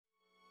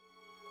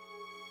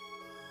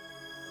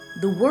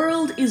The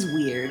world is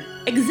weird.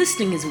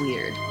 Existing is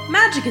weird.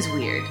 Magic is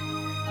weird.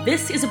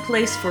 This is a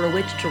place for a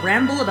witch to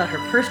ramble about her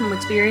personal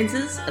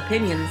experiences,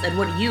 opinions, and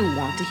what you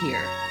want to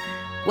hear.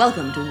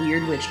 Welcome to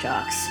Weird Witch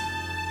Talks.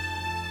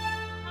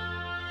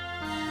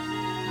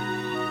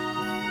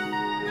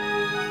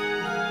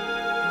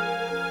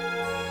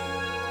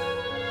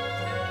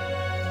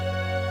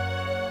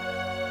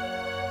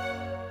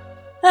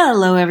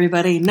 Hello,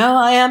 everybody. No,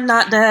 I am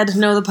not dead.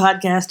 No, the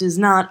podcast is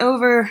not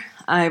over.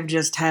 I've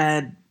just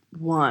had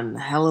one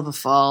hell of a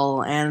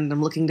fall, and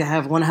I'm looking to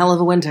have one hell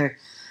of a winter.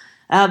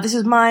 This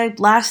is my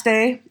last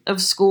day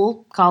of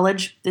school,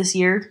 college, this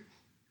year.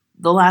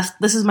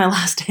 This is my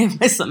last day of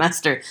my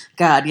semester.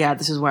 God, yeah,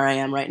 this is where I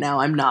am right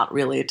now. I'm not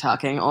really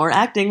talking or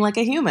acting like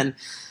a human.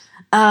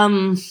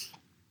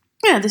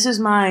 This is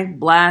my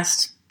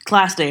last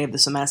class day of the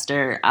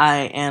semester.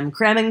 I am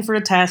cramming for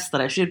a test that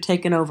I should have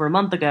taken over a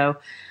month ago,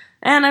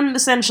 and I'm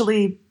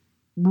essentially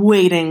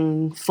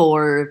waiting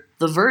for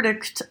the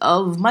verdict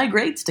of my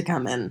grades to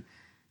come in.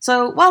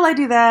 So while I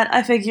do that,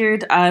 I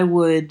figured I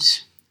would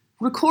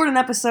record an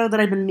episode that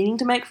I've been meaning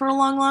to make for a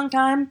long, long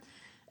time.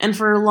 And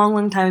for a long,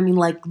 long time, I mean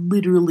like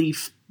literally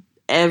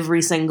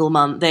every single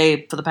for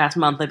the past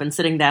month, I've been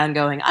sitting down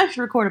going, I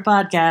should record a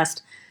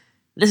podcast.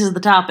 This is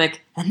the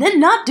topic. And then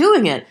not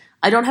doing it.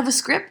 I don't have a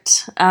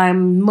script.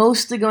 I'm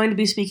mostly going to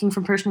be speaking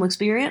from personal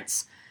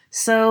experience.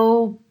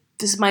 So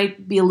this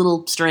might be a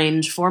little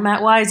strange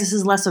format-wise. This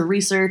is less a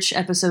research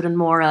episode and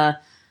more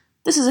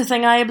this is a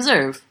thing I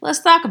observe.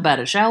 Let's talk about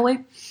it, shall we?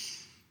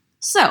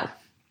 So,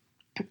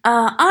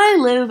 I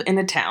live in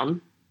a town.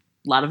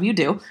 A lot of you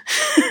do.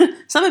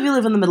 Some of you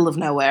live in the middle of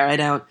nowhere. I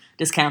don't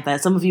discount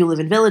that. Some of you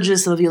live in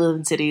villages. Some of you live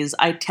in cities.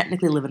 I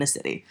technically live in a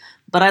city.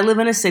 But I live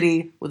in a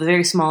city with a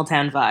very small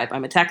town vibe.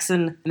 I'm a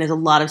Texan, and there's a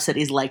lot of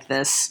cities like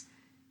this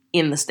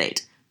in the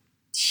state.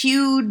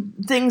 Huge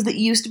things that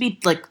used to be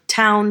like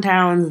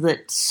towns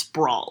that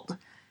sprawled.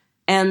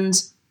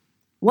 And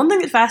one thing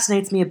that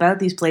fascinates me about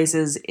these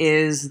places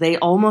is they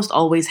almost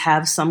always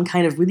have some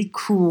kind of really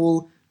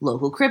cool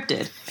local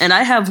cryptid. And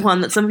I have one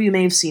that some of you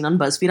may have seen on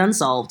BuzzFeed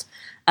Unsolved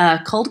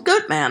called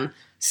Goatman.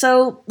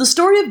 So the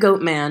story of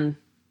Goatman,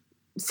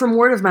 from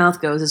word of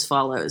mouth, goes as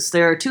follows.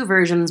 There are two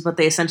versions, but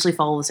they essentially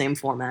follow the same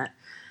format.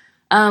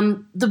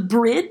 The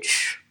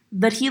bridge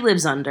that he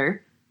lives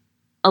under,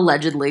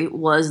 allegedly,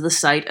 was the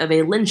site of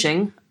a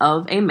lynching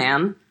of a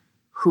man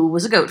who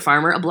was a goat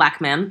farmer, a black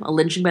man, a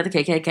lynching by the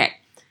KKK.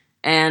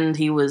 And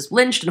he was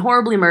lynched and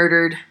horribly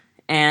murdered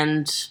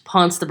and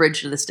haunts the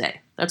bridge to this day.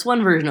 That's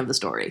one version of the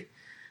story.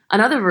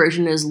 Another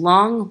version is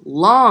long,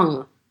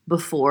 long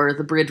before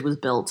the bridge was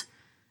built.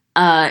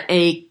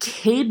 A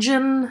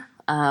Cajun,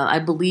 I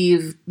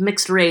believe,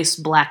 mixed-race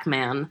black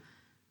man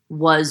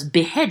was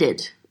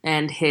beheaded,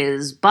 and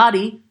his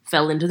body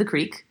fell into the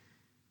creek,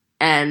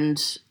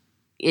 and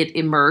it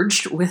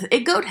emerged with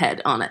a goat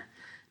head on it.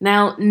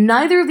 Now,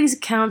 neither of these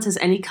accounts has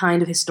any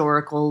kind of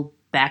historical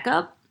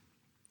backup.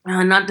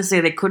 Not to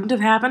say they couldn't have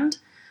happened,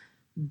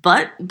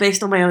 but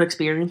based on my own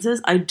experiences,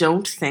 I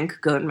don't think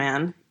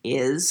Goatman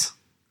is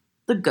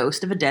the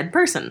ghost of a dead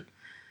person.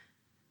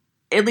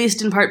 At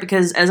least in part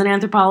because as an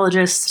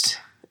anthropologist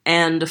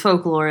and a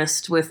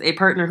folklorist with a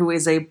partner who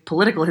is a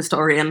political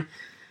historian,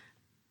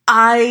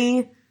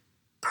 I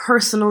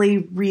personally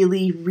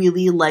really,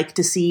 really like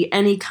to see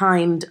any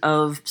kind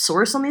of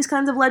source on these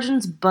kinds of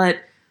legends, but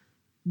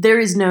there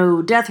is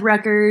no death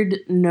record,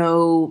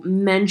 no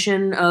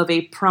mention of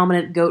a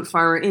prominent goat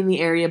farmer in the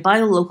area by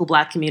the local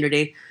black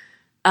community.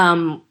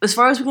 As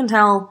far as we can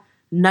tell,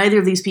 neither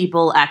of these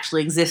people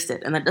actually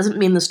existed, and that doesn't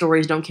mean the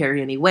stories don't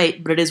carry any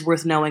weight, but it is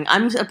worth knowing.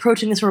 I'm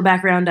approaching this from a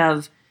background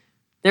of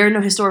there are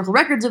no historical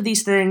records of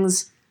these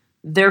things,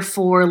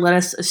 therefore let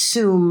us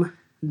assume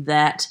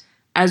that,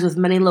 as with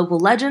many local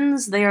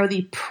legends, they are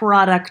the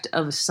product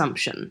of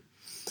assumption.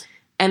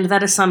 And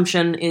that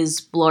assumption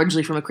is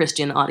largely from a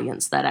Christian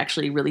audience. That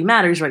actually really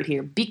matters right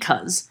here,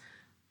 because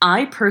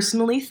I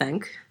personally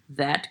think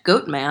that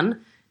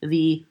Goatman,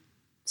 the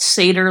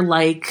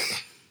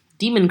satyr-like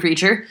demon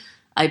creature,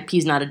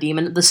 he's not a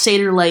demon, the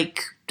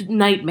satyr-like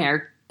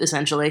nightmare,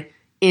 essentially,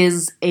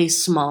 is a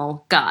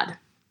small god.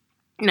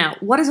 Now,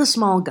 what is a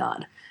small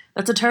god?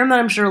 That's a term that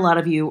I'm sure a lot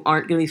of you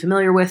aren't going to be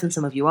familiar with, and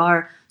some of you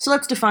are, so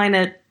let's define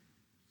it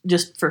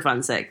just for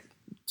fun's sake.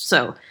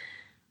 So,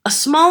 a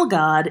small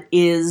god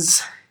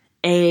is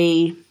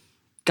a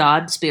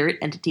god, spirit,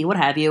 entity, what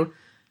have you,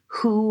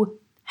 who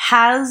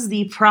has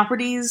the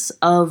properties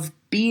of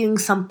being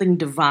something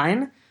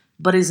divine,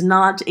 but is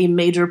not a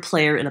major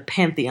player in a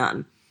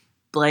pantheon.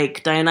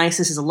 Like,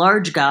 Dionysus is a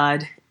large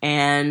god,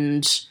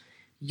 and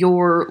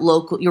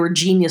your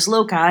genius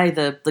loci,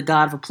 the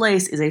god of a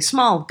place, is a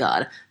small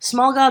god.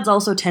 Small gods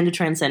also tend to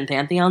transcend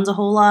pantheons a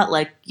whole lot.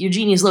 Like, your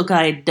genius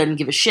loci doesn't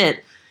give a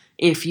shit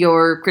if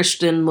you're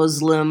Christian,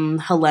 Muslim,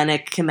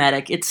 Hellenic,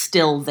 Kemetic. It's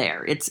still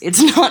there.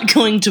 It's not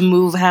going to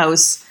move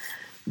house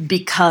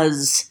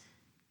because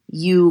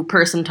you,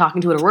 person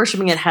talking to it or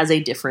worshiping it, has a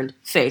different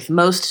faith.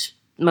 Most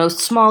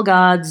small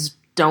gods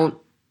don't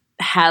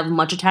have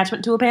much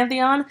attachment to a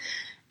pantheon,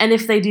 And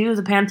if they do,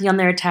 the pantheon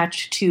they're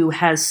attached to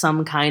has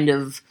some kind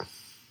of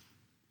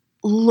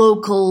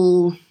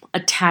local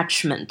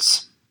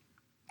attachment.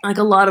 Like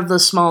a lot of the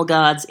small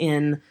gods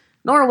in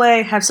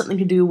Norway have something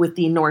to do with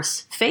the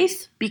Norse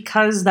faith,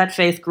 because that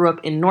faith grew up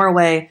in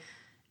Norway,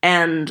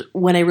 and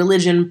when a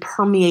religion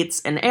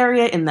permeates an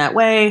area in that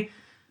way,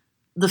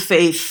 the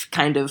faith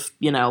kind of,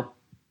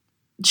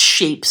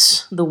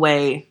 shapes the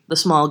way the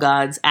small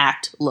gods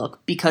act, look,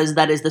 because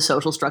that is the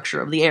social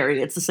structure of the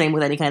area. It's the same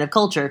with any kind of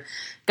culture.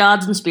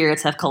 Gods and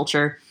spirits have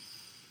culture.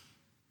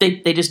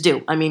 They just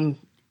do. I mean,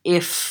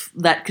 if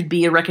that could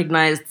be a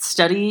recognized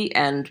study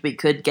and we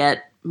could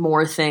get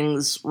more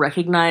things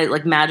recognized,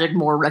 like magic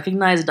more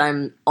recognized,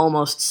 I'm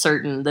almost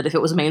certain that if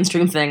it was a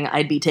mainstream thing,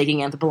 I'd be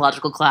taking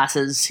anthropological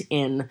classes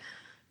in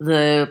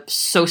the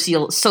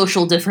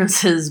social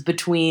differences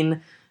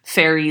between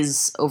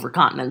fairies over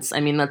continents. I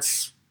mean,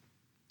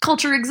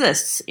 culture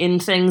exists in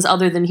things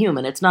other than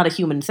human. It's not a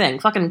human thing.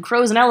 Fucking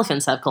crows and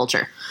elephants have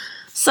culture.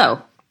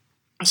 So,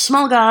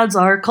 small gods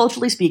are,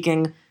 culturally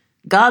speaking,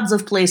 gods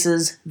of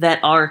places that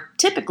are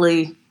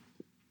typically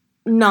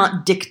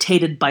not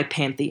dictated by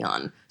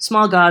pantheon.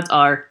 Small gods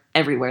are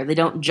everywhere. They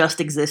don't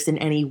just exist in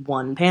any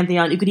one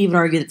pantheon. You could even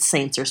argue that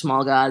saints are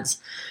small gods.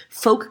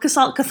 Folk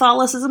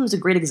Catholicism is a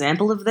great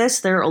example of this.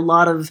 There are a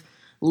lot of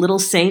little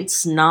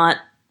saints not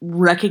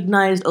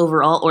recognized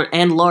overall,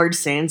 and large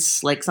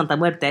saints like Santa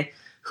Muerte,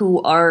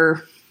 who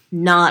are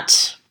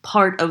not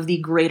part of the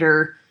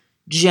greater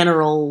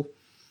general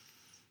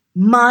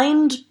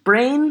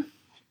brain.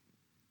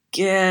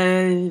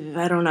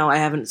 I don't know, I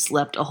haven't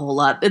slept a whole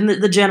lot. In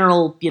the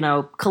general,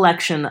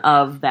 collection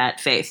of that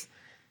faith.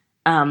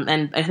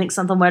 And I think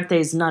Santa Muerte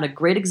is not a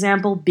great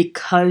example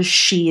because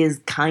she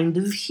is kind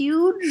of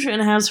huge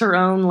and has her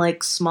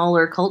own,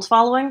 smaller cult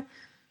following.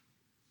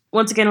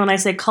 Once again, when I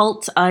say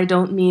cult, I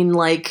don't mean,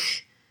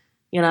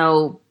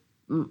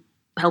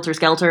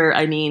 helter-skelter.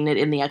 I mean it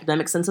in the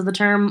academic sense of the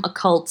term. A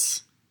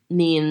cult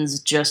means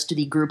just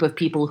the group of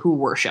people who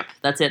worship.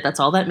 That's it. That's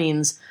all that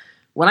means.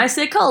 When I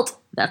say cult,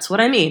 that's what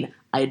I mean.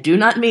 I do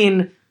not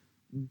mean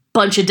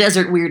bunch of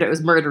desert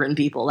weirdos murdering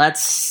people.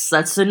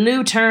 That's a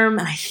new term.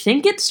 I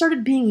think it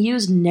started being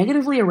used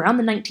negatively around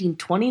the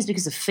 1920s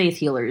because of faith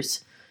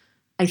healers.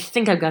 I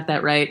think I've got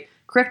that right.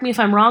 Correct me if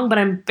I'm wrong, but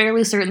I'm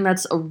fairly certain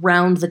that's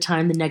around the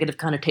time the negative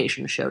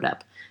connotation showed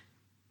up.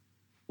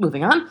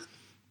 Moving on.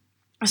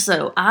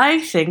 So,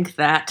 I think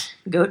that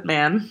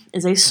Goatman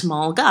is a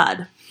small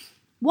god.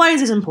 Why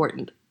is this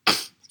important?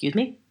 Excuse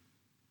me.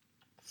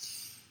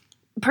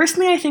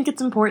 Personally, I think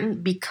it's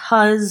important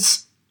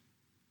because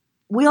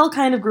we all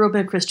kind of grew up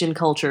in a Christian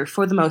culture,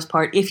 for the most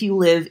part, if you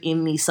live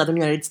in the southern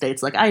United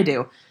States like I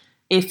do.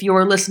 If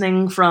you're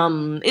listening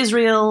from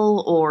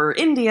Israel or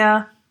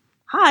India,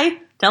 hi,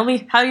 tell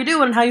me how you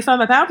do and how you found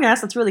my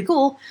podcast. That's really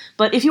cool.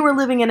 But if you were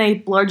living in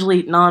a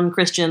largely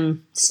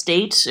non-Christian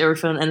state, or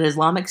an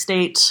Islamic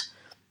state,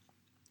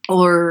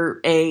 or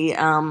a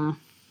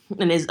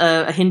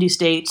Hindu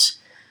state,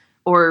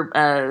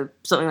 or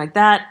something like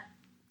that,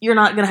 you're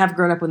not going to have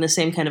grown up in the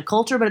same kind of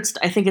culture, but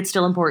I think it's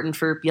still important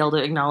for y'all to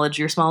acknowledge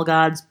your small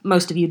gods.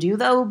 Most of you do,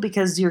 though,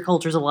 because your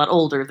culture's a lot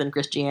older than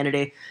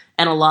Christianity,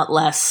 and a lot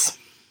less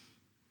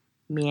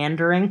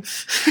meandering.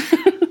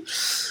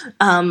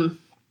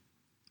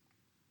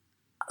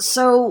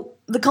 So,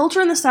 the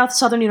culture in the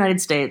southern United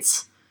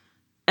States,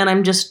 and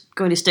I'm just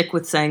going to stick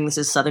with saying this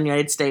is southern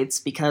United States,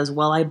 because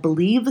while I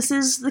believe this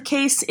is the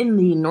case in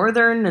the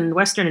northern and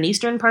western and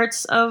eastern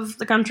parts of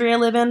the country I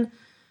live in,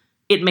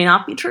 it may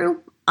not be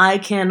true. I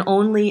can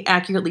only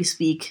accurately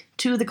speak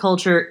to the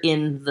culture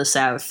in the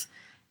South,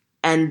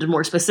 and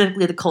more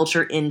specifically the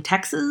culture in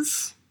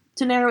Texas,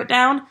 to narrow it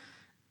down.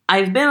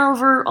 I've been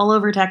all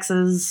over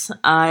Texas.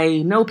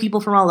 I know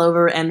people from all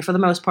over, and for the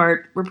most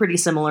part, we're pretty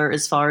similar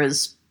as far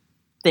as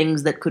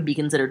things that could be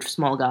considered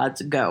small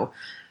gods go.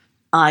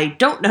 I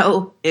don't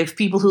know if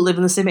people who live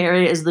in the same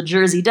area as the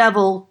Jersey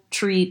Devil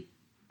treat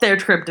their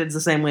cryptids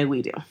the same way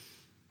we do.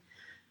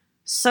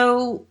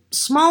 So,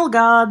 small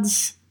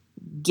gods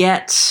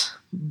get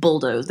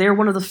bulldozed. They're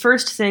one of the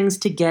first things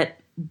to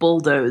get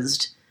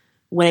bulldozed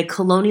when a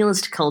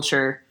colonialist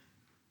culture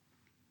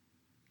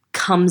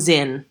comes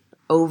in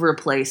over a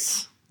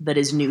place that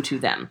is new to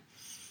them.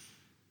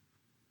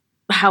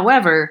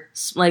 However,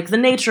 the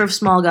nature of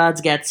small gods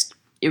gets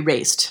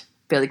erased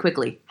fairly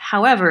quickly.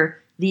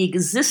 However, the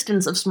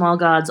existence of small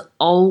gods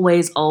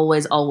always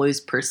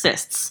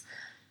persists.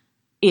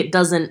 It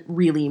doesn't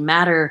really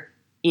matter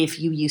if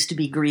you used to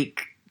be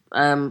Greek,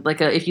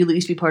 if you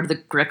used to be part of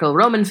the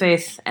Greco-Roman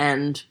faith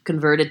and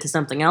converted to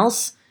something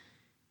else,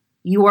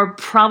 you are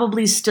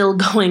probably still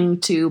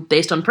going to,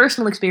 based on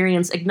personal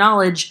experience,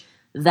 acknowledge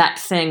that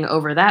thing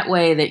over that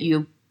way that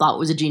you thought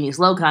was a genius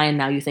loci and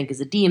now you think is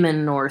a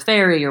demon or a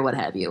fairy or what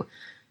have you.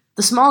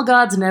 The small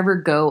gods never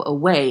go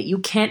away. You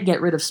can't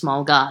get rid of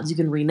small gods. You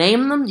can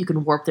rename them, you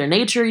can warp their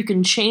nature, you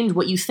can change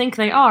what you think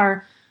they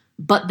are,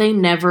 but they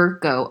never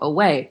go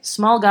away.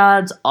 Small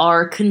gods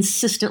are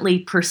consistently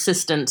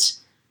persistent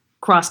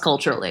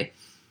cross-culturally.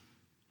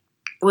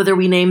 Whether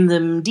we name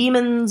them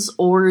demons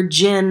or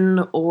jinn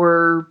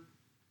or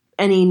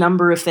any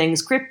number of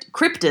things,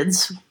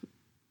 cryptids,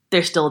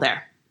 they're still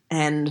there.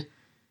 And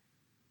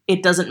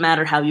it doesn't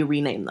matter how you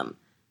rename them.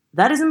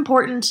 That is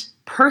important,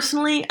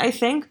 personally, I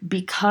think,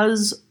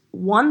 because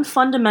one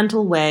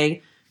fundamental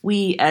way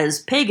we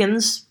as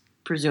pagans,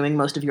 presuming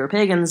most of you are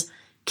pagans,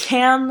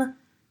 can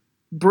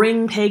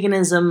bring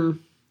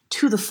paganism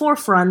to the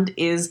forefront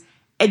is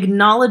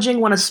acknowledging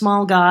when a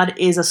small god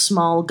is a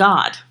small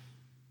god.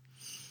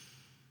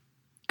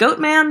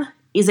 Goatman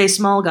is a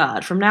small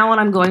god. From now on,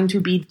 I'm going to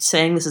be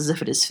saying this as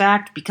if it is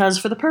fact, because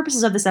for the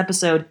purposes of this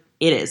episode,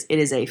 it is. It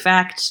is a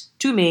fact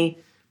to me.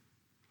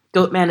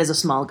 Goatman is a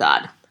small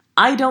god.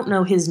 I don't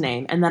know his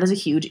name, and that is a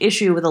huge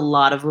issue with a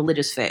lot of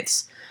religious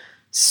faiths.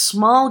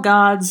 Small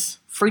gods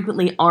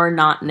frequently are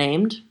not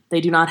named.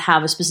 They do not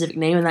have a specific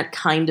name, and that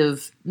kind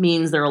of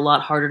means they're a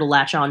lot harder to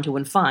latch onto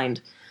and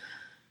find.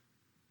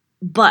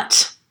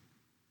 But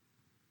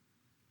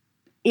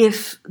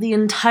if the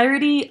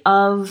entirety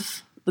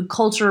of the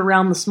culture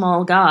around the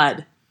small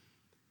god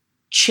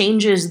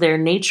changes their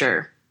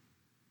nature,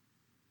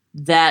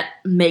 that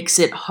makes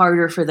it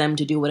harder for them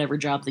to do whatever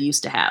job they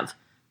used to have.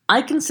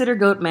 I consider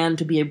Goatman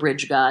to be a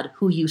bridge god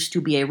who used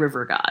to be a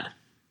river god.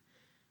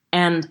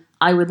 And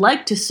I would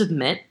like to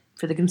submit,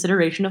 for the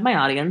consideration of my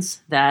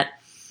audience, that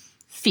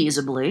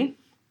feasibly,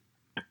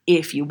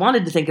 if you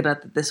wanted to think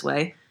about it this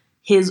way,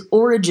 his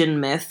origin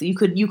myth, you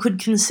could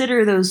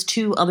consider those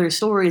two other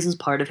stories as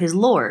part of his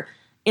lore.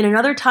 In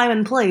another time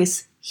and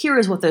place, here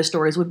is what those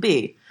stories would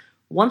be.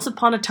 Once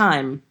upon a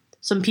time,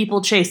 some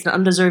people chased an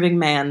undeserving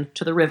man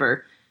to the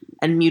river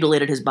and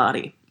mutilated his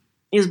body.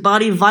 His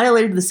body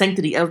violated the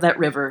sanctity of that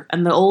river,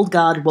 and the old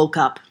god woke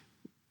up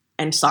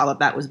and saw that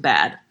that was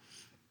bad.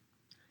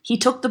 He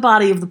took the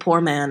body of the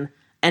poor man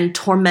and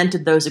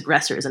tormented those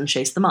aggressors and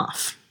chased them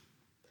off.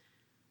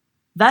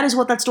 That is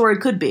what that story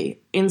could be.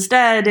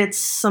 Instead, it's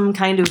some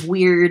kind of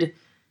weird,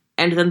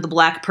 and then the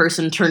black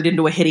person turned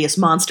into a hideous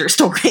monster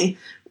story,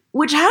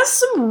 which has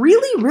some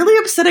really, really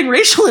upsetting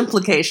racial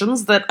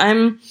implications that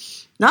I'm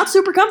not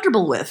super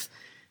comfortable with.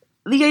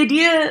 The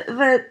idea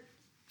that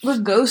the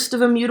ghost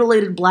of a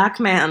mutilated black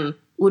man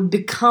would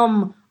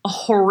become a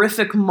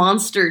horrific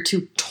monster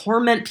to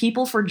torment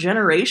people for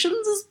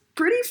generations is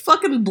pretty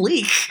fucking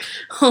bleak,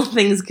 all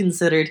things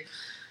considered.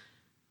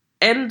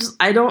 And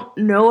I don't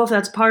know if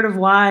that's part of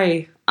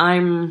why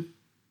I'm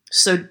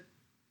so,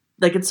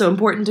 it's so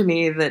important to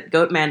me that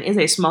Goatman is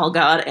a small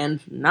god and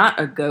not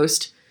a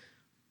ghost.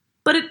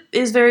 But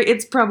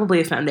it's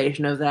probably a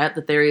foundation of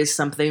that there is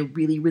something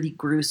really, really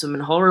gruesome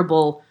and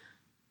horrible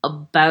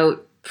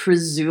about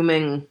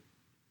presuming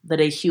that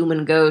a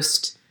human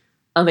ghost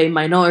of a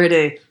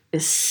minority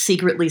is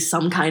secretly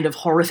some kind of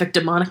horrific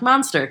demonic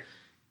monster.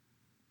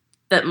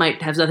 That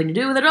might have nothing to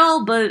do with it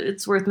all, but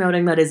it's worth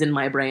noting that is in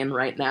my brain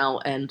right now,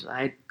 and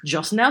I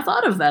just now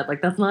thought of that.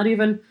 That's not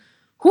even...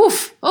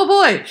 Woof! Oh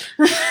boy!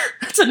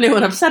 That's a new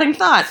and upsetting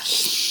thought.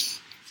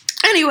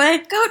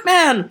 Anyway,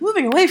 Goatman!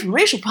 Moving away from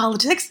racial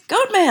politics,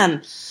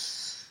 Goatman!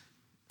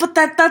 But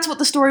that's what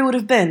the story would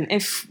have been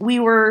if we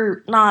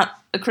were not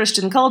a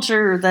Christian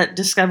culture that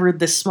discovered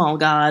this small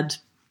god.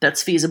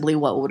 That's feasibly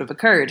what would have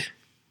occurred.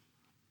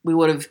 We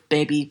would have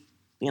maybe,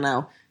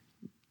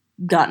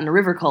 gotten a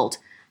river cult.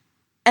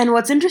 And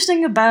what's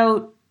interesting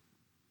about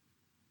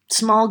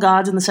small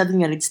gods in the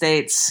southern United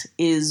States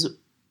is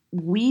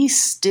we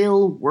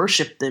still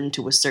worship them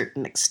to a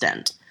certain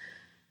extent.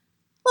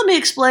 Let me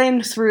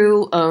explain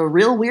through a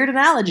real weird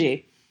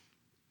analogy.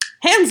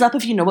 Hands up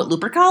if you know what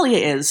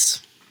Lupercalia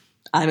is.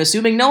 I'm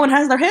assuming no one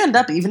has their hand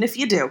up, even if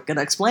you do.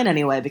 Gonna explain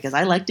anyway, because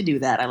I like to do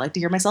that. I like to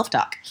hear myself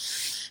talk.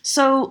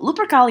 So,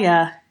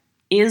 Lupercalia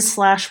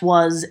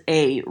is/was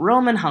a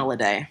Roman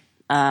holiday.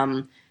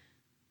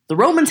 The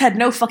Romans had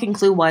no fucking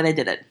clue why they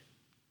did it.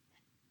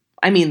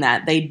 I mean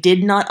that. They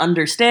did not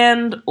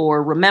understand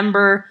or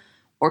remember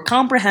or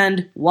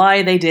comprehend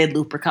why they did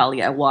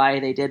Lupercalia, why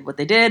they did what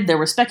they did. There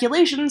were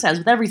speculations, as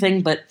with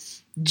everything, but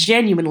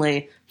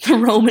genuinely, the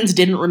Romans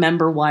didn't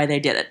remember why they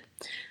did it.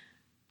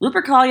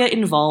 Lupercalia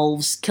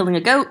involves killing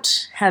a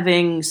goat,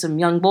 having some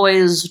young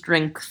boys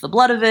drink the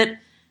blood of it,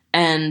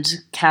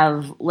 and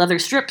have leather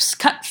strips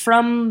cut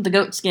from the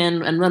goat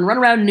skin and run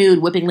around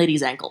nude whipping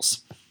ladies'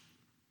 ankles.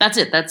 That's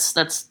it.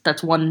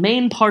 That's one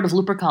main part of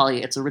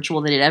Lupercalia. It's a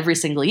ritual they did every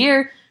single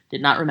year,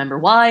 did not remember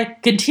why,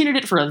 continued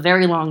it for a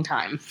very long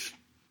time.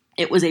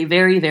 It was a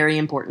very, very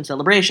important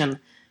celebration.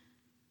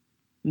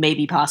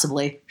 Maybe,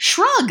 possibly.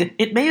 Shrug!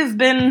 It may have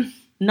been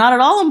not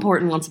at all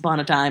important once upon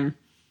a time.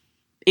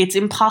 It's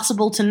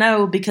impossible to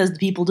know because the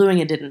people doing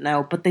it didn't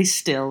know, but they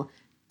still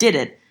did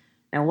it.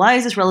 Now, why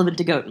is this relevant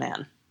to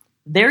Goatman?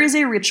 There is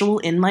a ritual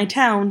in my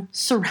town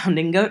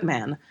surrounding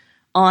Goatman.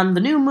 On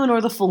the new moon or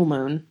the full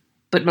moon,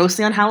 but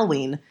mostly on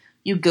Halloween,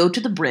 you go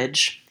to the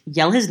bridge,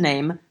 yell his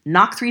name,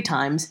 knock 3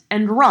 times,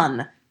 and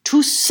run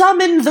to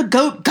summon the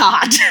goat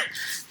god.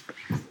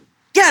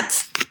 Yeah,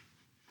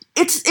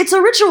 it's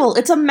a ritual.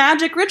 It's a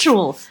magic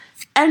ritual.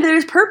 And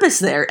there's purpose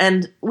there,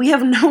 and we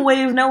have no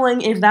way of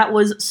knowing if that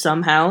was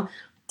somehow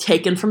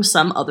taken from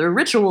some other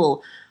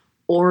ritual,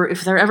 or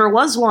if there ever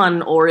was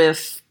one, or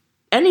if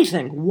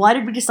anything. Why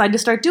did we decide to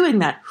start doing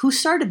that? Who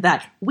started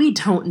that? We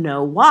don't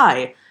know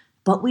why,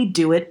 but we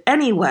do it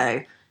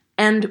anyway.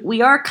 And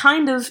we are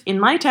kind of, in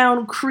my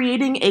town,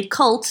 creating a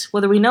cult,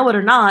 whether we know it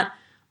or not,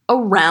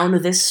 around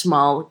this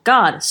small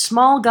god.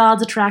 Small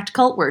gods attract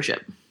cult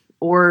worship,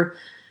 or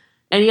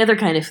any other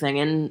kind of thing.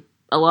 And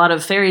a lot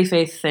of fairy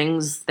faith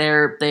things,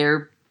 they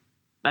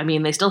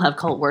still have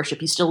cult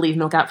worship. You still leave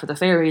milk out for the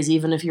fairies,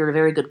 even if you're a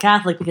very good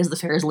Catholic, because the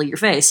fairies will eat your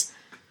face.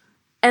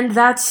 And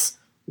that's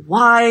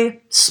why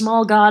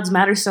small gods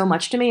matter so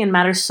much to me, and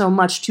matter so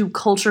much to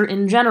culture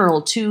in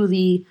general, to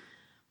the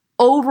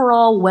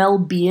overall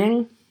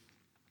well-being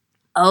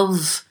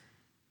of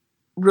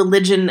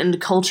religion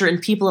and culture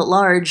and people at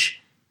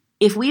large.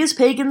 If we as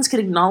pagans could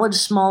acknowledge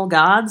small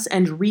gods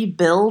and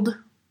rebuild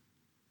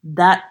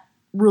that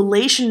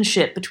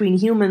relationship between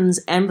humans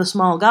and the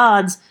small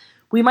gods,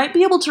 we might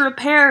be able to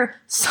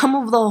repair some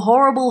of the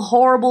horrible,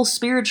 horrible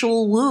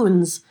spiritual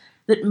wounds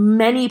that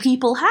many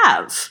people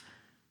have.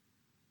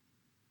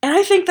 And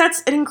I think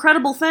that's an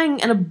incredible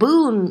thing and a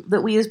boon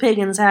that we as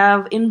pagans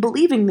have in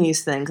believing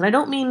these things. And I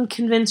don't mean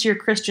convince your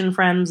Christian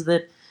friends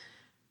that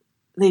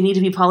they need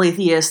to be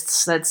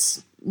polytheists.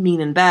 That's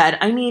mean and bad.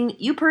 I mean,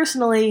 you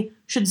personally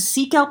should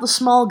seek out the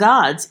small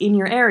gods in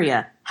your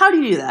area. How do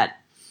you do that?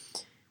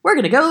 We're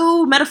gonna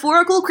go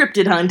metaphorical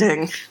cryptid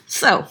hunting.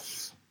 So,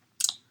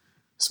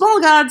 small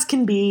gods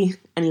can be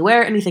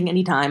anywhere, anything,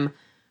 anytime,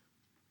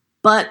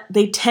 but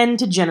they tend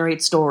to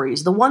generate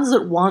stories. The ones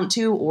that want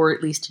to, or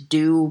at least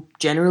do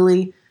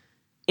generally,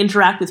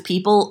 interact with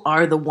people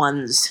are the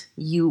ones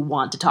you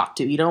want to talk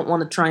to. You don't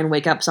want to try and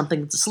wake up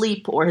something that's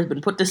asleep or has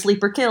been put to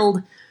sleep or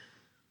killed,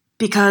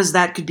 because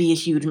that could be a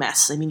huge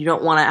mess. I mean, you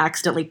don't want to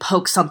accidentally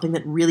poke something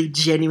that really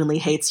genuinely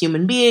hates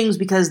human beings,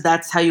 because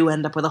that's how you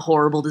end up with a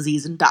horrible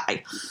disease and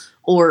die.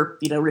 Or,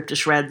 ripped to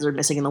shreds or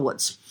missing in the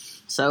woods.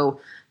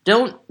 So,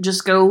 don't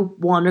just go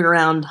wandering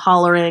around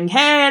hollering,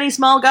 "Hey, any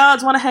small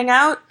gods want to hang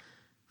out?"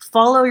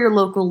 Follow your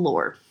local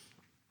lore.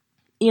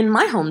 In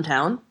my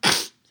hometown,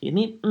 excuse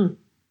me, I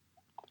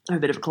have a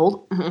bit of a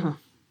cold.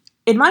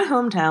 In my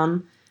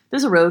hometown,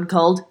 there's a road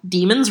called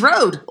Demon's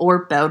Road,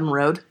 or Bowden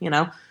Road,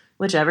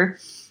 whichever.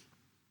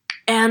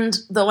 And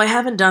though I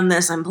haven't done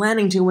this, I'm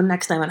planning to when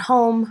next time at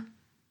home.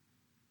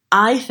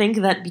 I think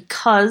that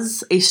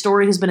because a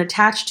story has been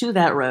attached to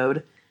that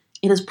road,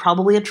 it has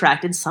probably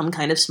attracted some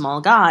kind of small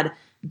god,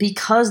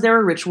 because there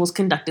are rituals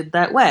conducted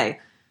that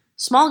way.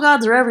 Small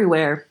gods are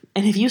everywhere,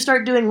 and if you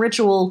start doing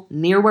ritual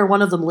near where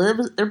one of them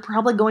lives, they're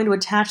probably going to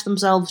attach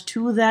themselves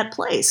to that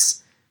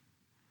place.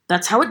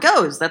 That's how it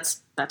goes.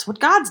 That's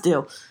what gods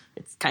do.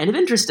 It's kind of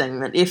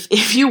interesting that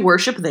if you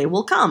worship, they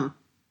will come.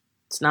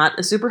 It's not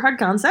a super hard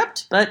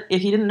concept, but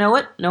if you didn't know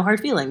it, no hard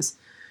feelings.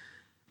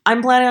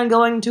 I'm planning on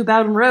going to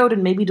Bowden Road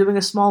and maybe doing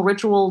a small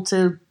ritual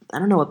to,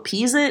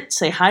 appease it,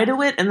 say hi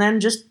to it, and then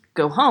just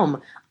go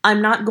home.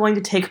 I'm not going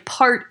to take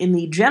part in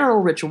the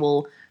general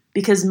ritual,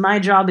 because my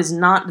job is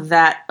not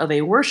that of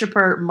a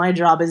worshiper, my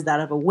job is that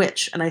of a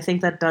witch, and I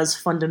think that does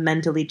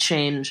fundamentally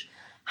change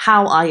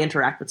how I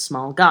interact with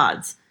small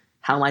gods.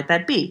 How might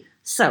that be?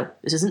 So,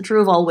 this isn't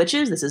true of all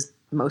witches, this is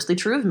mostly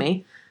true of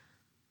me.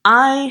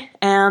 I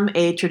am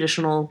a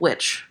traditional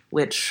witch,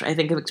 which I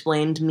think I've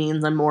explained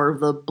means I'm more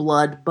of the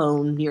blood,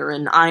 bone,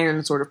 urine,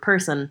 iron sort of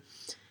person.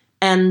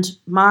 And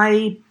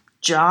my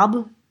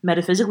job,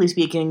 metaphysically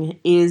speaking,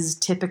 is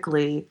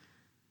typically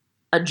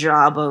a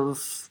job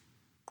of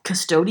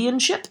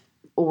custodianship,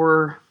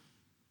 or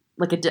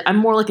I'm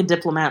more like a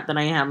diplomat than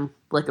I am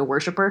like a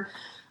worshiper.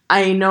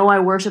 I know I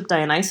worship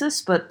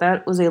Dionysus, but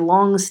that was a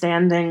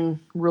long-standing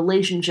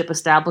relationship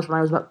established when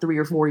I was about 3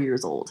 or 4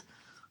 years old.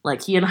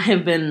 He and I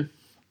have been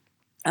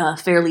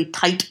fairly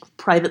tight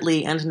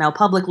privately and now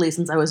publicly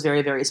since I was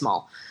very, very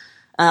small.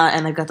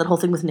 And I've got that whole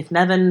thing with Nick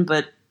Nevin,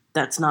 but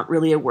that's not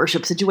really a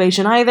worship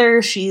situation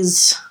either.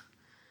 She's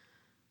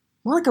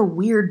more like a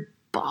weird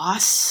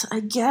boss, I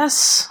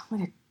guess.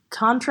 Like a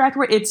contract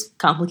where it's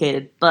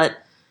complicated, but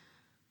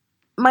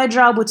my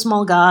job with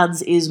small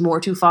gods is more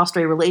to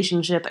foster a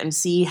relationship and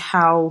see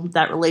how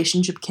that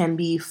relationship can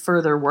be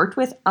further worked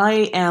with.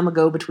 I am a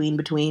go-between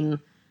between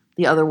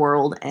the other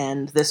world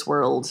and this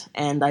world,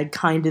 and I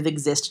kind of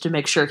exist to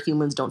make sure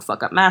humans don't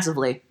fuck up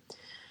massively.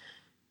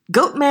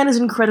 Goatman is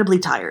incredibly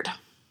tired.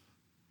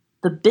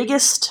 The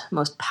biggest,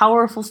 most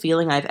powerful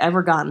feeling I've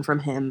ever gotten from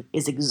him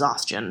is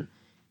exhaustion.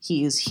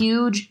 He is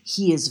huge,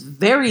 he is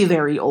very,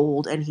 very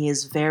old, and he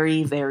is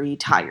very, very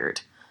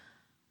tired.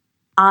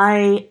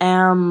 I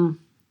am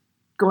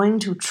going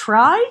to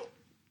try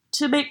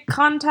to make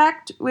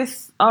contact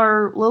with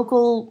our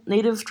local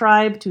native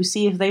tribe to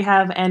see if they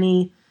have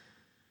any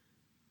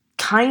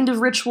kind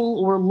of ritual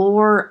or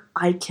lore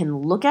I can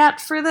look at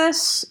for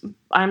this.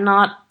 I'm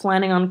not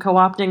planning on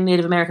co-opting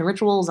Native American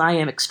rituals. I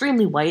am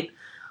extremely white.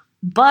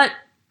 But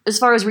as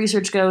far as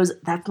research goes,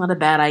 that's not a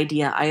bad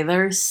idea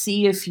either.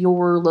 See if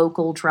your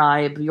local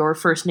tribe, your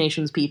First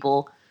Nations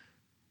people,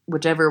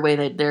 whichever way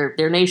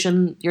their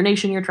nation,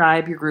 your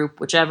tribe, your group,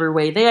 whichever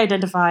way they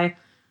identify,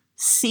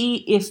 see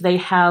if they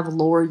have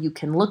lore you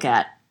can look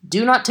at.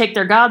 Do not take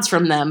their gods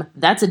from them.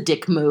 That's a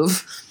dick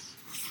move.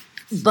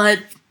 But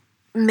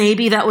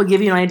maybe that would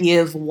give you an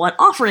idea of what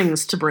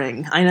offerings to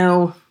bring. I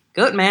know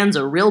Goatman's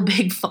a real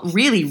big,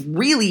 really,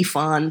 really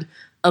fond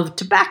of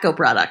tobacco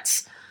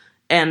products,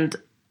 and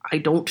I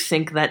don't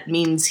think that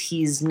means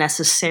he's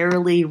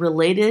necessarily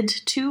related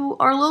to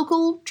our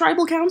local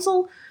tribal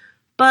council,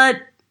 but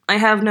I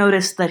have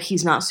noticed that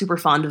he's not super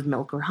fond of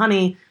milk or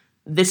honey.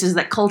 This is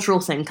that cultural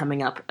thing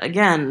coming up.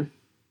 Again,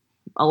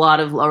 a lot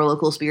of our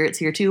local spirits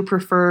here too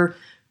prefer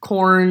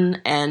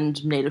corn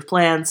and native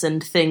plants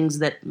and things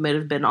that might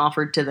have been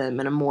offered to them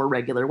in a more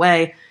regular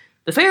way.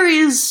 The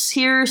fairies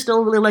here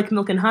still really like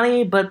milk and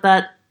honey, but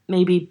that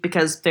may be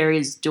because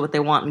fairies do what they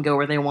want and go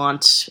where they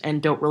want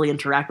and don't really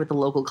interact with the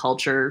local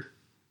culture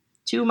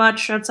too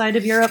much outside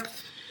of Europe.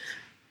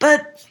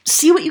 But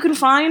see what you can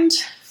find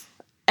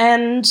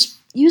and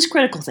use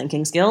critical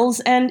thinking skills,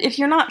 and if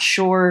you're not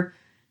sure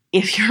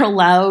if you're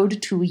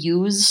allowed to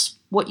use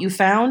what you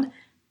found,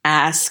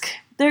 ask.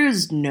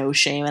 There's no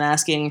shame in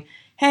asking,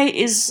 hey,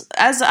 here's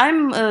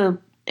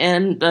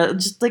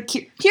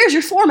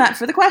your format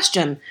for the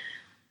question.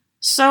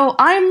 So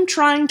I'm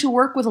trying to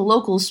work with a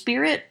local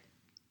spirit.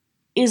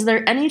 Is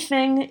there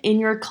anything in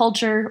your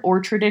culture or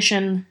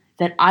tradition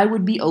that I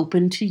would be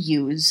open to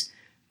use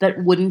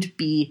that wouldn't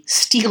be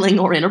stealing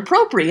or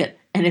inappropriate?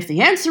 And if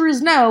the answer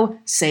is no,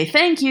 say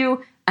thank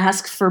you,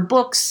 ask for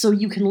books so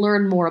you can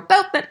learn more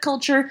about that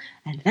culture,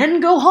 and then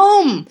go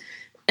home.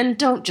 And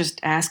don't just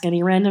ask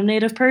any random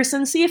native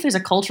person. See if there's a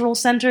cultural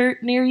center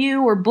near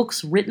you or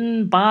books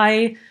written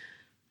by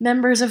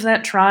members of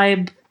that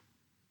tribe.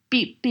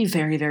 Be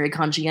very, very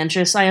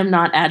conscientious. I am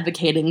not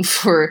advocating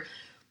for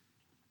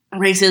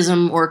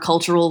racism or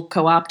cultural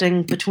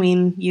co-opting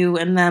between you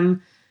and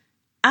them.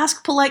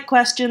 Ask polite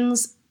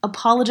questions,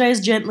 apologize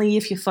gently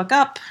if you fuck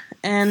up,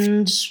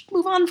 and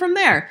move on from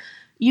there.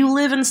 You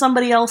live on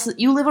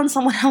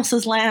someone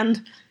else's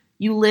land.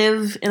 You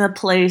live in a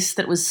place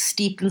that was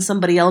steeped in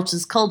somebody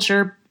else's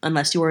culture,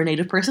 unless you are a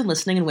native person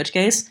listening, in which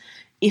case,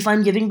 if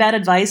I'm giving bad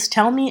advice,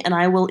 tell me and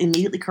I will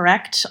immediately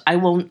correct. I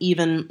won't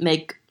even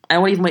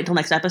wait till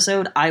next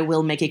episode. I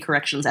will make a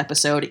corrections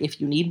episode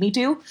if you need me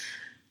to.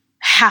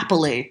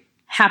 Happily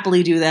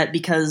do that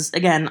because,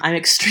 again, I'm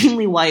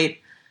extremely white.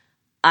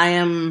 I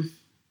am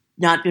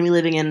not going to be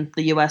living in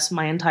the US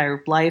my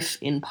entire life,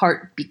 in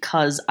part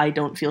because I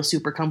don't feel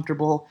super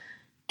comfortable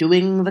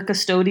doing the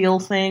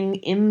custodial thing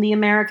in the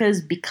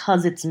Americas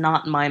because it's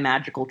not my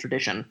magical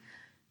tradition.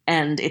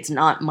 And it's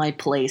not my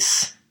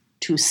place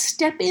to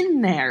step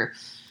in there.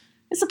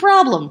 It's a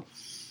problem.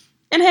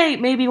 And hey,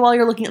 maybe while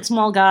you're looking at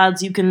small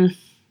gods, you can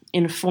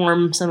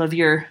inform some of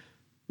your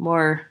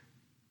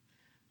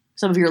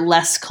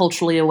less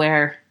culturally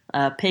aware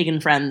pagan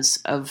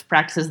friends of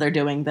practices they're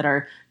doing that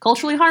are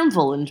culturally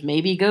harmful, and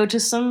maybe go to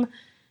some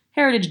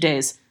heritage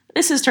days.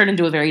 This has turned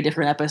into a very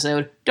different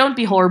episode. Don't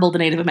be horrible to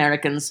Native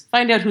Americans.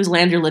 Find out whose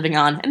land you're living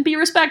on, and be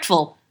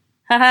respectful.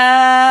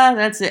 Haha,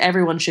 that's it.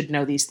 Everyone should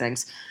know these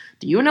things.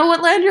 Do you know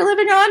what land you're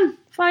living on?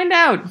 Find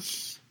out.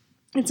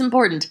 It's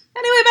important.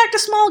 Anyway, back to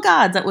small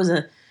gods.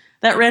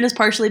 That rant is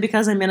partially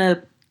because I'm in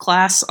a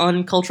class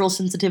on cultural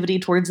sensitivity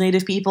towards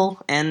Native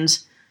people, and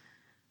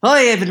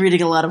I've been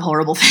reading a lot of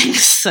horrible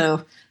things,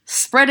 so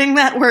spreading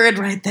that word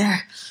right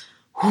there.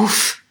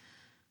 Oof.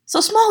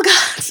 So small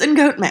gods and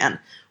Goatman.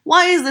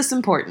 Why is this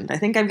important? I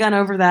think I've gone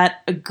over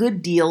that a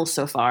good deal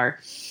so far.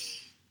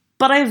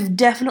 But I've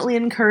definitely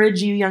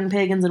encouraged you young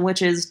pagans and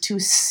witches to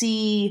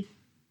see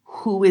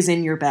who is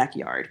in your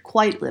backyard,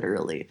 quite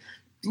literally.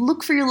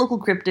 Look for your local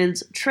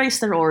cryptids, trace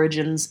their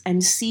origins,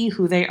 and see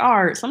who they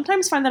are.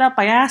 Sometimes find that out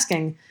by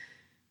asking.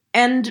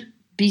 And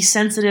be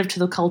sensitive to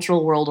the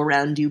cultural world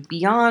around you,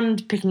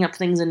 beyond picking up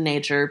things in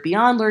nature,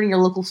 beyond learning your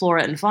local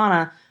flora and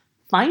fauna.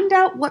 Find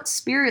out what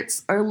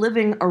spirits are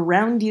living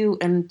around you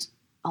and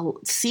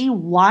see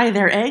why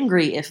they're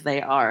angry if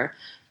they are.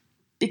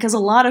 Because a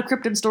lot of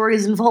cryptid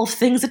stories involve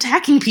things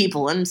attacking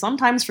people, and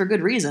sometimes for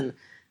good reason.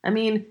 I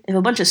mean, if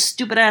a bunch of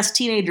stupid-ass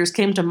teenagers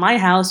came to my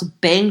house,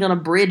 banged on a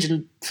bridge,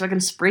 and fucking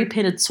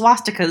spray-painted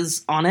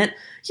swastikas on it,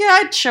 yeah,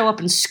 I'd show up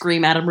and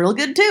scream at them real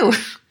good, too.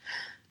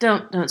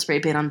 Don't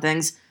spray-paint on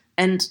things.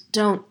 And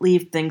don't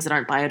leave things that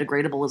aren't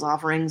biodegradable as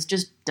offerings.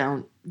 Just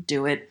don't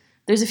do it.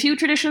 There's a few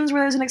traditions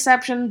where there's an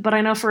exception, but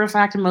I know for a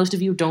fact most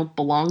of you don't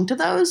belong to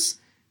those.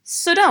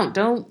 So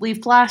don't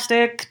leave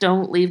plastic,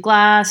 don't leave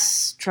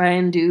glass, try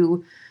and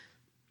do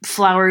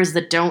flowers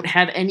that don't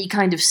have any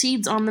kind of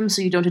seeds on them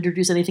so you don't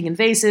introduce anything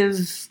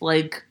invasive.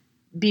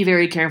 Be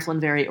very careful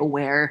and very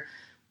aware.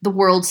 The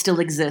world still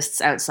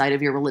exists outside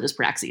of your religious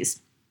praxis.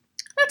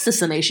 That's the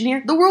summation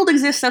here. The world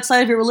exists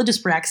outside of your religious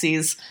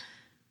praxis.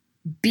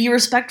 Be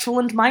respectful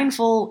and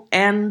mindful,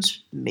 and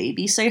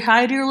maybe say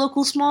hi to your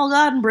local small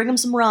god and bring him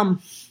some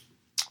rum.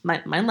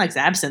 Mine likes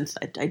absinthe.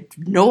 I have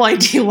no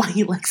idea why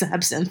he likes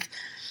absinthe.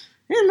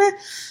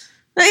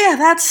 But yeah,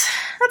 that's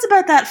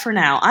about that for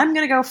now. I'm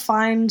gonna go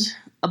find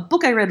a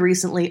book I read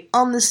recently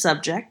on this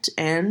subject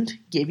and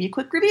give you a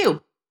quick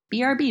review.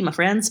 BRB, my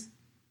friends.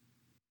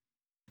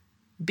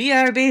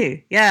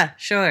 BRB. Yeah,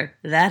 sure.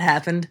 That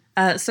happened.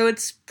 So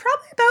it's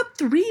probably about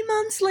 3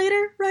 months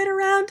later, right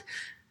around.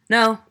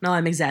 No,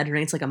 I'm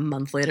exaggerating. It's like a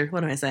month later.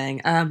 What am I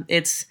saying?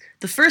 It's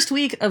the first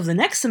week of the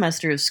next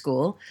semester of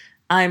school.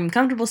 I'm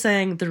comfortable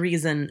saying the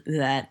reason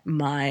that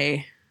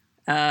my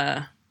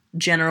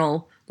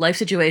general life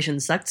situation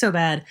sucked so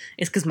bad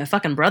is because my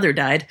fucking brother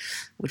died,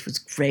 which was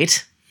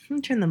great. Let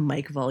me turn the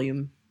mic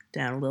volume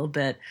down a little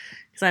bit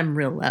because I'm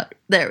real loud.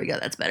 There we go.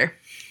 That's better.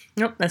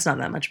 Nope, that's not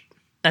that much.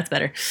 That's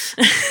better.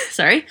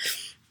 Sorry.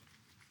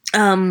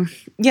 Yeah,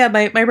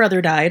 my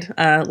brother died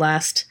at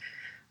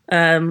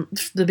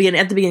the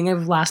beginning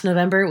of last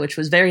November, which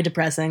was very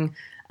depressing.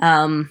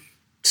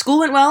 School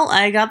went well.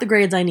 I got the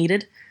grades I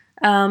needed.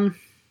 And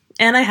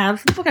I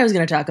have the book I was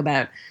going to talk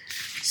about.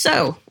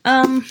 So,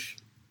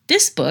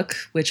 this book,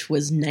 which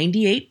was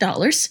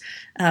 $98,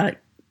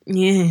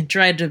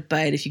 try to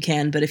buy it if you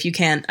can, but if you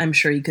can't, I'm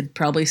sure you could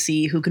probably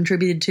see who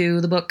contributed to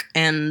the book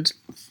and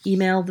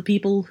email the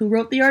people who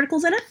wrote the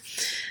articles in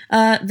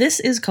it. This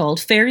is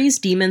called Fairies,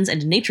 Demons,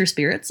 and Nature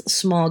Spirits,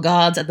 Small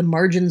Gods at the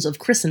Margins of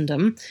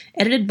Christendom,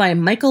 edited by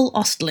Michael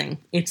Ostling.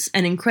 It's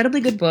an incredibly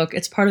good book.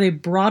 It's part of a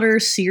broader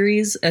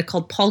series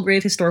called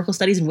Palgrave Historical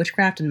Studies in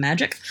Witchcraft and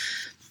Magic.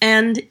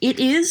 And it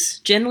is,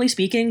 generally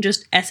speaking,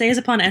 just essays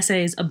upon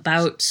essays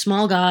about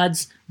small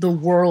gods the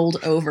world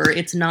over.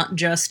 It's not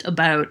just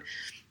about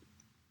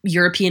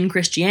European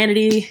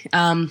Christianity.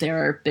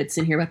 There are bits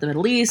in here about the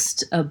Middle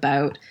East,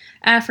 about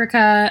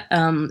Africa,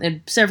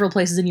 and several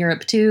places in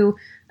Europe too.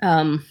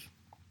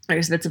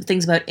 There's bits of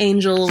things about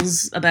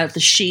angels, about the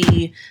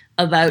Sidhe,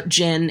 about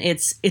Jinn.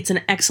 It's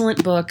an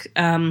excellent book.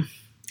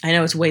 I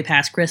know it's way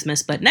past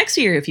Christmas, but next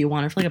year, if you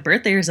want it for like a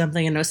birthday or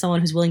something, and know someone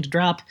who's willing to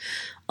drop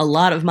a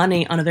lot of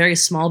money on a very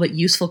small but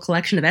useful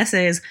collection of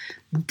essays,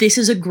 this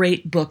is a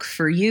great book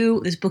for you.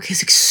 This book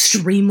is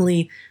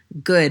extremely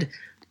good.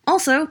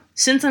 Also,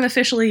 since I'm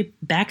officially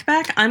back,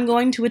 I'm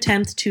going to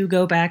attempt to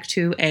go back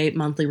to a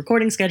monthly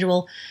recording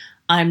schedule.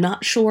 I'm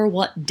not sure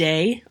what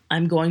day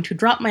I'm going to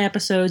drop my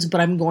episodes,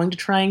 but I'm going to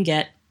try and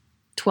get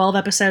 12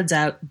 episodes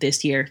out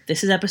this year.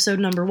 This is episode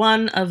number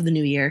 1 of the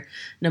new year,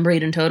 number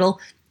 8 in total.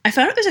 I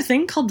found out there's a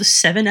thing called the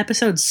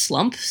 7-episode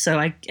slump, so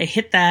I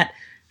hit that,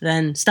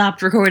 then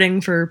stopped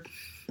recording for,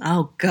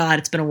 oh god,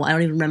 it's been a while. I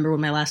don't even remember when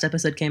my last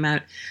episode came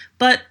out.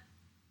 But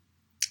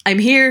I'm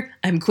here,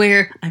 I'm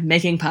queer, I'm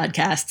making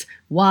podcasts.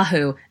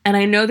 Wahoo. And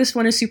I know this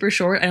one is super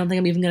short. I don't think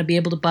I'm even going to be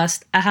able to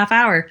bust a half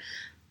hour.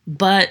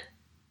 But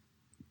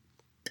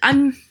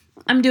I'm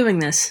doing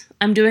this.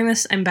 I'm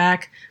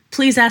back.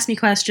 Please ask me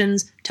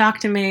questions.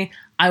 Talk to me.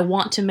 I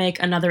want to make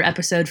another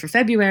episode for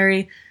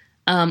February.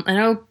 I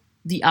know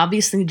the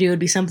obvious thing to do would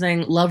be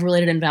something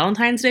love-related and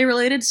Valentine's Day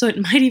related, so it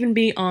might even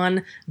be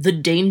on the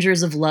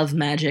dangers of love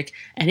magic.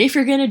 And if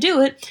you're going to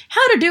do it,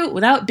 how to do it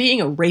without being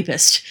a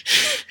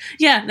rapist.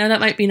 Yeah, no, that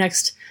might be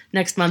next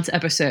month's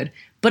episode.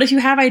 But if you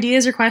have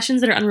ideas or questions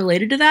that are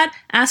unrelated to that,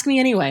 ask me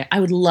anyway. I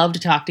would love to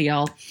talk to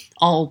y'all,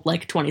 all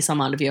like 20 some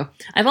odd of you.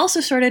 I've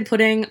also started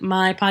putting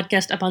my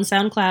podcast up on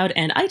SoundCloud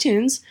and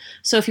iTunes,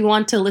 so if you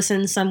want to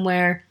listen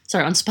somewhere,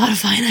 on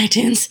Spotify and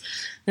iTunes.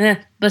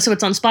 But so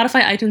it's on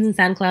Spotify, iTunes, and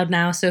SoundCloud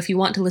now, so if you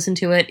want to listen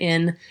to it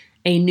in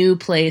a new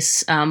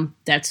place,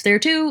 that's there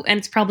too, and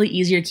it's probably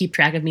easier to keep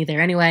track of me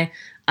there anyway.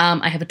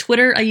 I have a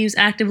Twitter I use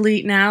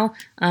actively now.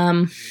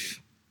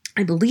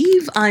 I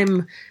believe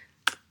I'm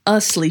a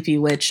Sleepy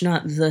Witch,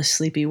 not the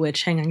Sleepy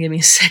Witch. Hang on, give me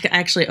a second. I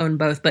actually own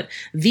both, but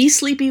The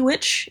Sleepy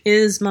Witch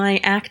is my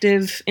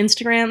active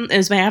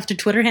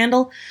Twitter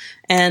handle,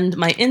 and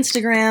my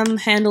Instagram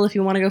handle, if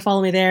you want to go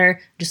follow me there,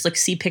 just like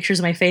see pictures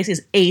of my face,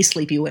 is A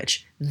Sleepy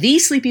Witch. The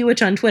Sleepy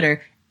Witch on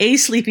Twitter, A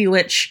Sleepy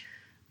Witch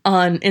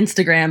on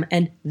Instagram,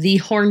 and The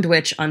Horned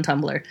Witch on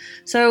Tumblr.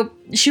 So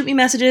shoot me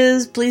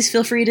messages. Please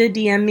feel free to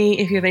DM me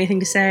if you have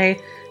anything to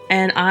say,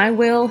 and I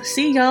will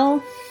see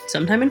y'all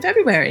sometime in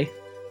February.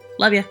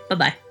 Love ya.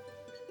 Bye-bye.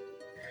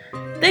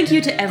 Thank you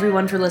to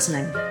everyone for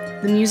listening.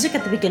 The music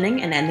at the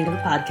beginning and ending of the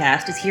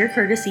podcast is here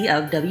courtesy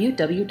of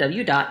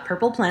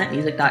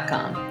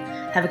www.purpleplanetmusic.com.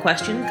 Have a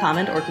question,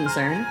 comment, or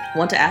concern?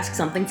 Want to ask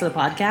something for the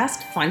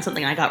podcast? Find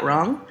something I got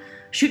wrong?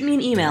 Shoot me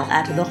an email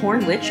at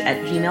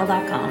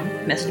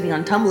thehornedwitch@gmail.com, message me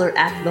on Tumblr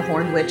at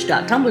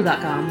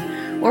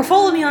thehornedwitch.tumblr.com, or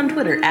follow me on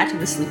Twitter at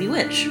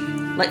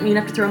thesleepywitch. Like me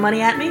enough to throw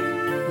money at me?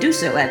 Do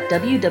so at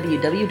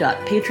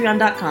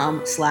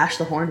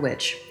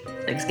www.patreon.com/thehornedwitch.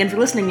 Thanks again for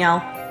listening, y'all.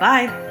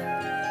 Bye!